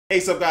Hey,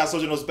 what's up guys,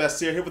 Soldier Knows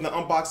Best here with an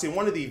unboxing.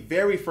 One of the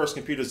very first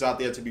computers out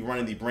there to be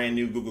running the brand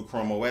new Google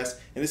Chrome OS,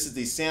 and this is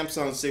the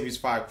Samsung Series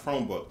 5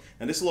 Chromebook.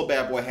 Now this little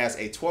bad boy has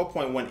a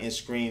 12.1 inch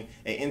screen,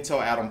 an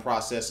Intel Atom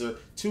processor,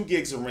 2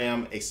 gigs of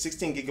RAM, a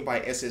 16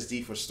 gigabyte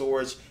SSD for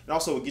storage, and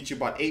also will get you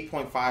about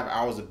 8.5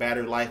 hours of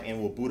battery life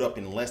and will boot up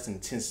in less than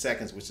 10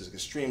 seconds, which is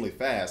extremely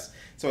fast.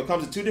 So it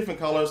comes in two different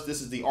colors.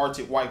 This is the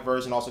Arctic white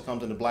version, also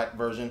comes in the black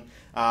version,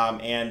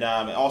 it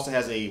also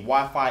has a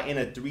Wi-Fi and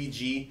a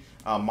 3G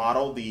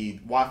model. The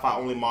Wi-Fi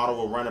only model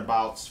will run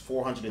about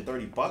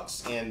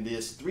 $430, and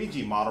this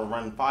 3G model will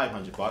run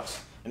 $500.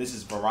 And this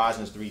is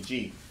Verizon's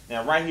 3G.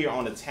 Now, right here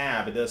on the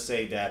tab, it does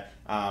say that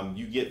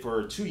you get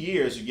for 2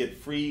 years you get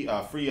free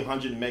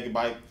 100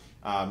 megabyte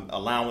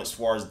allowance as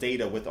far as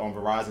data on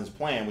Verizon's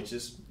plan, which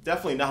is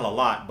definitely not a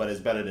lot, but it's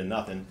better than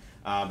nothing.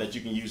 That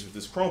you can use with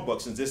this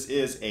Chromebook, since this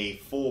is a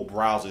full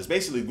browser. It's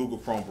basically a Google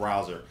Chrome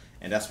browser,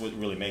 and that's what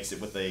really makes it,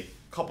 with a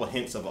couple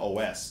hints of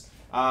OS.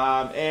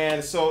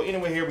 And so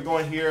anyway, here we're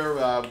going here.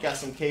 We got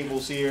some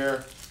cables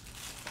here,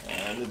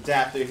 and an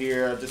adapter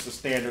here. Just the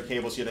standard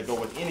cables here that go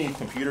with any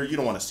computer. You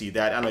don't want to see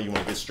that. I know you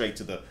want to get straight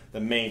to the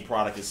main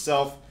product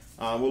itself.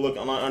 We'll look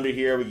under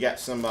here. We got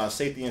some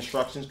safety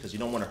instructions, because you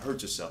don't want to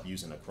hurt yourself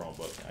using a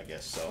Chromebook, I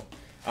guess so.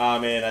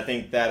 And I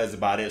think that is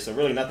about it. So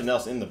really nothing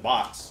else in the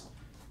box.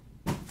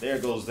 There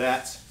goes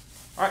that.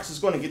 All right, so it's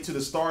going to get to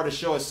the star of the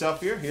show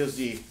itself here. Here's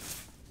the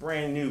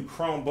brand new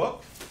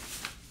Chromebook.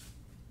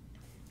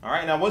 All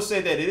right, now I will say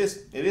that it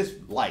is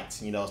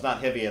light. You know, it's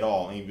not heavy at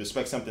all, and you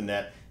expect something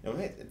that, you know,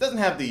 it doesn't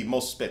have the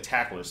most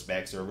spectacular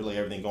specs or really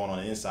everything going on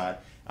the inside.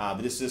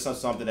 But this is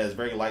something that is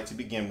very light to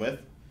begin with,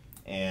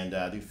 and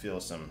I do feel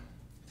some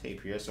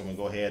tape here. So I'm gonna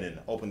go ahead and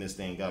open this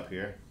thing up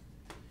here,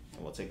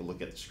 and we'll take a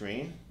look at the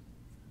screen.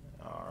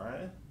 All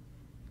right.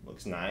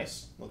 Looks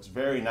nice. Looks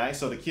very nice.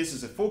 So the case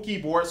is a full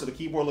keyboard, so the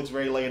keyboard looks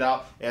very laid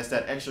out. It has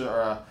that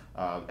extra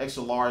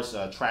large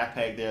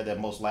trackpad there that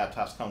most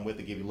laptops come with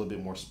to give you a little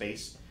bit more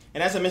space.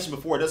 And as I mentioned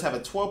before, it does have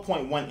a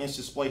 12.1 inch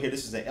display here.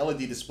 This is an LED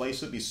display,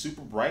 so it should be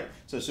super bright,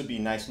 so it should be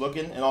nice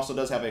looking. And also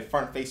does have a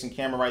front-facing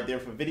camera right there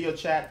for video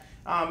chat.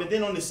 And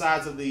then on the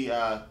sides of the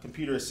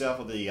computer itself,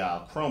 of the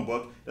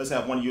Chromebook, it does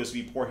have one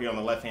USB port here on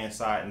the left-hand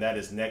side, and that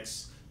is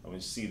next. Let me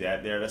see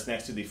that there. That's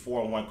next to the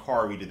 4-in-1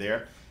 card reader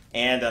there.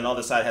 And on the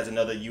other side has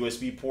another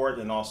USB port,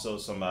 and also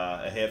some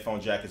a headphone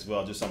jack as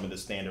well, just some of the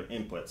standard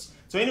inputs.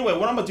 So anyway,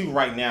 what I'm gonna do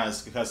right now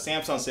is, because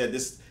Samsung said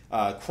this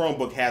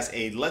Chromebook has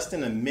a less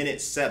than a minute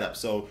setup.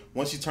 So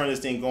once you turn this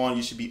thing on,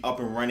 you should be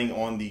up and running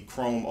on the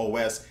Chrome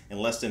OS in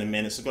less than a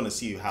minute. So we're gonna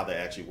see how that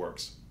actually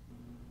works.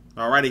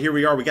 Alrighty, here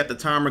we are. We got the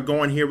timer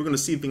going here. We're going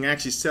to see if we can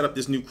actually set up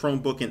this new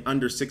Chromebook in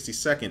under 60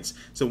 seconds.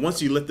 So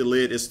once you lift the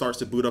lid, it starts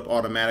to boot up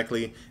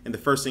automatically. And the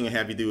first thing I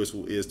have you do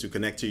is to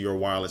connect to your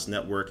wireless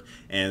network.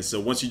 And so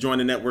once you join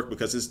the network,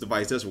 because this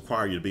device does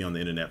require you to be on the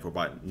internet for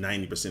about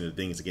 90% of the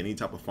things to get any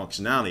type of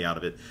functionality out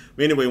of it.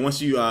 But anyway,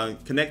 once you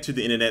connect to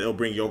the internet, it'll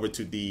bring you over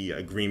to the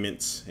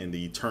agreements and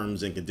the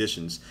terms and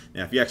conditions.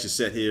 Now, if you actually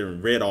sat here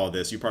and read all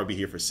this, you'll probably be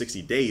here for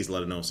 60 days,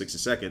 let alone 60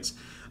 seconds.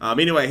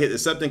 Anyway, hit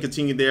accept and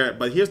continue there.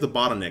 But here's the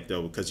bottleneck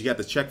though, because you have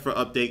to check for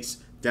updates,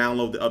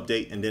 download the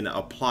update, and then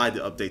apply the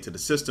update to the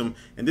system.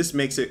 And this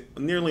makes it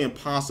nearly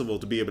impossible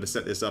to be able to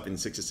set this up in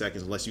 60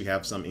 seconds unless you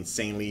have some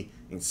insanely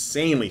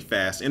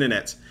fast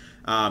internet.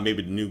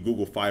 Maybe the new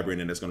Google Fiber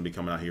internet that's going to be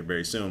coming out here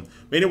very soon.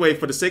 But anyway,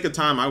 for the sake of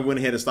time, I went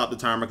ahead and stopped the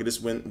timer, because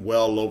this went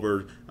well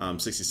over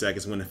 60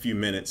 seconds, went a few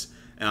minutes.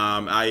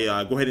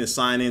 I go ahead and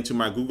sign into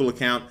my Google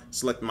account,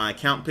 select my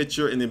account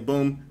picture, and then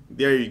boom,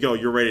 there you go,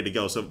 you're ready to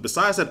go. So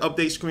besides that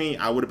update screen,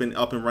 I would have been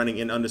up and running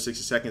in under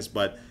 60 seconds.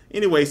 But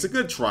anyway, it's a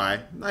good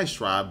try, nice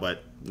try,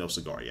 but no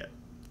cigar yet.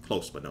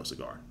 Close, but no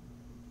cigar.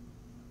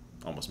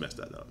 Almost messed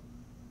that up.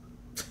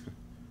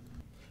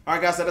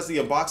 Alright guys, so that's the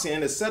unboxing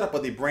and the setup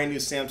of the brand new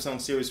Samsung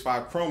Series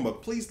 5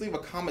 Chromebook. Please leave a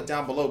comment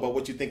down below about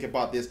what you think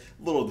about this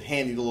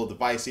handy little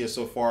device here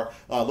so far.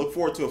 Look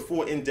forward to a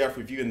full in-depth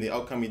review in the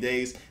upcoming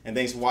days. And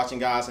thanks for watching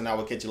guys, and I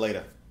will catch you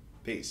later.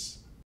 Peace.